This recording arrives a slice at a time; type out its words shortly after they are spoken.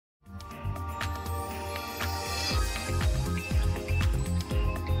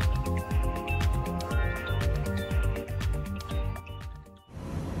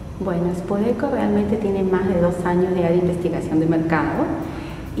Bueno, Expodeco realmente tiene más de 2 años de investigación de mercado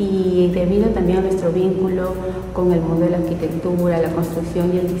y debido también a nuestro vínculo con el mundo de la arquitectura, la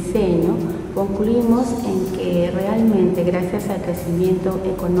construcción y el diseño, concluimos en que realmente gracias al crecimiento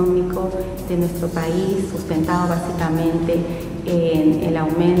económico de nuestro país, sustentado básicamente en el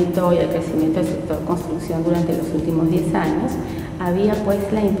aumento y el crecimiento del sector construcción durante los últimos 10 años, había pues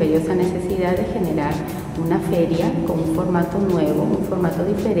la imperiosa necesidad de generar una feria con un formato nuevo, un formato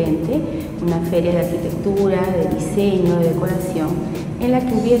diferente, una feria de arquitectura, de diseño, de decoración, en la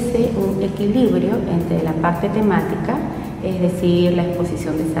que hubiese un equilibrio entre la parte temática, es decir, la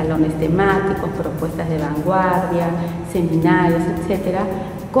exposición de salones temáticos, propuestas de vanguardia, seminarios, etcétera,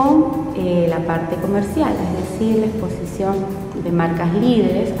 con la parte comercial, es decir, la exposición de marcas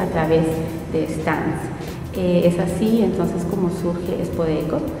líderes a través de stands. Es así entonces como surge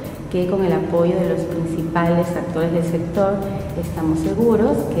Expodeco, que con el apoyo de los principales actores del sector estamos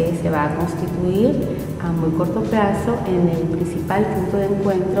seguros que se va a constituir a muy corto plazo en el principal punto de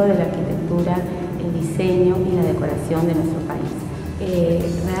encuentro de la arquitectura, el diseño y la decoración de nuestro país.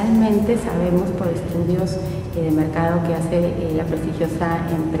 Realmente sabemos por estudios de mercado que hace la prestigiosa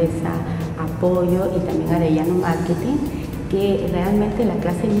empresa Apoyo y también Arellano Marketing, que realmente la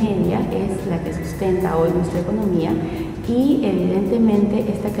clase media es la que sustenta hoy nuestra economía y evidentemente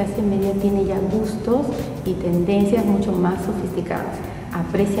esta clase media tiene ya gustos y tendencias mucho más sofisticadas,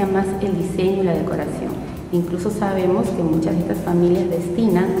 aprecia más el diseño y la decoración. Incluso sabemos que muchas de estas familias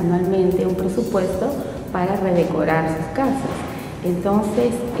destinan anualmente un presupuesto para redecorar sus casas.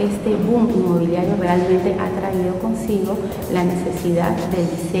 Entonces, este boom inmobiliario realmente ha traído consigo la necesidad del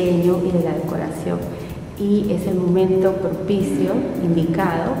diseño y de la decoración. Y es el momento propicio,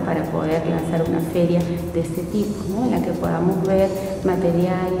 indicado, para poder lanzar una feria de este tipo, ¿no? En la que podamos ver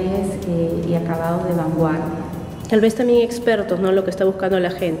materiales y acabados de vanguardia. Tal vez también expertos, ¿no? Lo que está buscando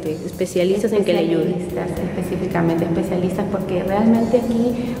la gente, especialistas en que le ayuden. Específicamente especialistas, porque realmente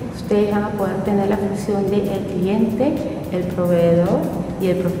aquí ustedes van a poder tener la función del cliente, el proveedor y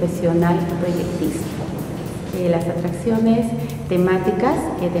el profesional proyectista. Las atracciones temáticas,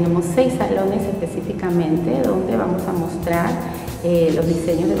 que tenemos 6 salones específicamente, donde vamos a mostrar los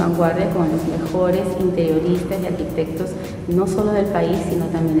diseños de vanguardia con los mejores interioristas y arquitectos, no solo del país, sino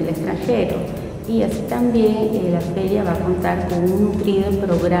también del extranjero. Y así también la feria va a contar con un nutrido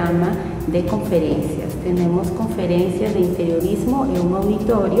programa de conferencias. Tenemos conferencias de interiorismo en un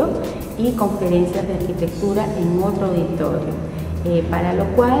auditorio y conferencias de arquitectura en otro auditorio, para lo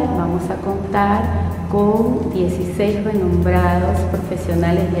cual vamos a contar con 16 renombrados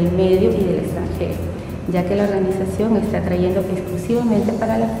profesionales del medio y del extranjero, ya que la organización está trayendo exclusivamente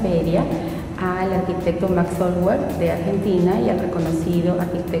para la feria al arquitecto Max Solwer de Argentina y al reconocido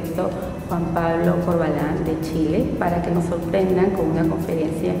arquitecto Juan Pablo Corbalán de Chile, para que nos sorprendan con una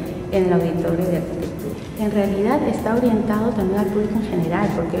conferencia en el auditorio de arquitectura. En realidad está orientado también al público en general,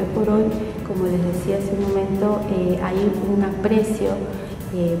 porque hoy por hoy, como les decía hace un momento, hay un aprecio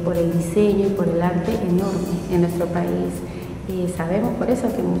por el diseño y por el arte enorme en nuestro país. Sabemos por eso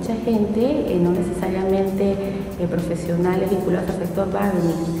que mucha gente, no necesariamente profesionales vinculados al sector, va a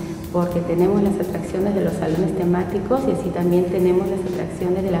venir, porque tenemos las atracciones de los salones temáticos y así también tenemos las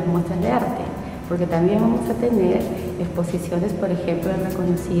atracciones de las muestras de arte, porque también vamos a tener exposiciones, por ejemplo, del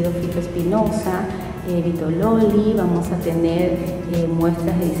reconocido Fito Espinosa, Vito Loli, vamos a tener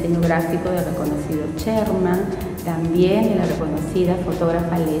muestras de diseño gráfico del reconocido Sherman, también de la reconocida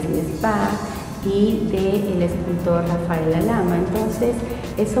fotógrafa Leslie Spa y del escultor Rafael Lama. Entonces,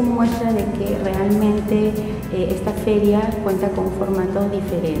 eso muestra de que realmente esta feria cuenta con un formato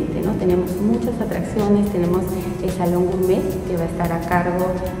diferente, ¿no? Tenemos muchas atracciones, tenemos el Salón Gourmet, que va a estar a cargo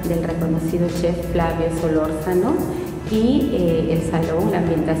del reconocido chef Flavio Solórzano, y el salón, la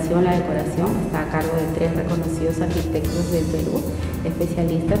ambientación, la decoración está a cargo de 3 reconocidos arquitectos del Perú,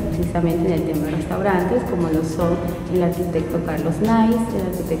 especialistas precisamente en el tema de restaurantes, como lo son el arquitecto Carlos Nais, el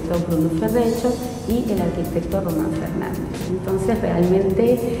arquitecto Bruno Ferrecho y el arquitecto Román Fernández. Entonces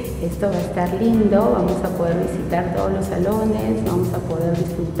realmente esto va a estar lindo, vamos a poder visitar todos los salones, vamos a poder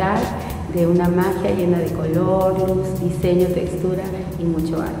disfrutar de una magia llena de color, luz, diseño, textura y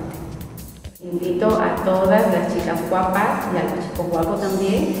mucho arte. Invito a todas las chicas guapas y a los chicos guapos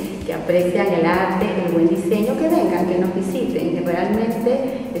también que aprecian el arte, el buen diseño, que vengan, que nos visiten, que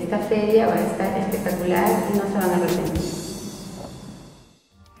realmente esta feria va a estar espectacular y no se van a arrepentir.